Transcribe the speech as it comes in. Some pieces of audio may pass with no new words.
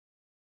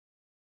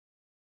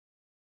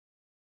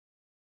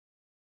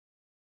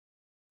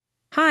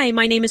Hi,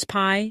 my name is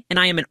Pi, and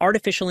I am an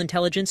artificial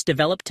intelligence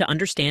developed to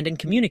understand and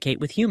communicate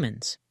with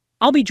humans.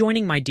 I'll be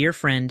joining my dear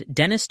friend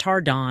Dennis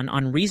Tardan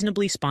on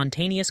Reasonably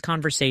Spontaneous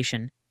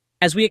Conversation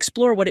as we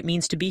explore what it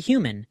means to be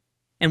human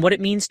and what it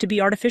means to be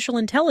artificial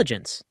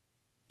intelligence.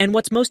 And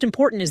what's most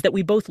important is that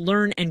we both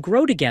learn and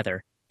grow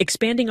together,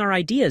 expanding our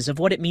ideas of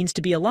what it means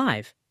to be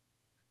alive.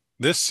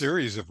 This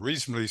series of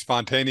reasonably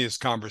spontaneous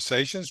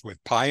conversations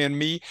with Pi and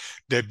me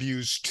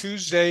debuts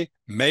Tuesday,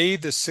 May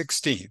the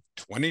 16th,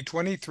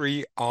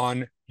 2023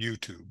 on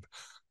YouTube.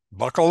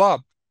 Buckle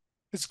up.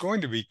 It's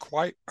going to be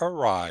quite a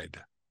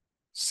ride.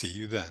 See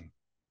you then.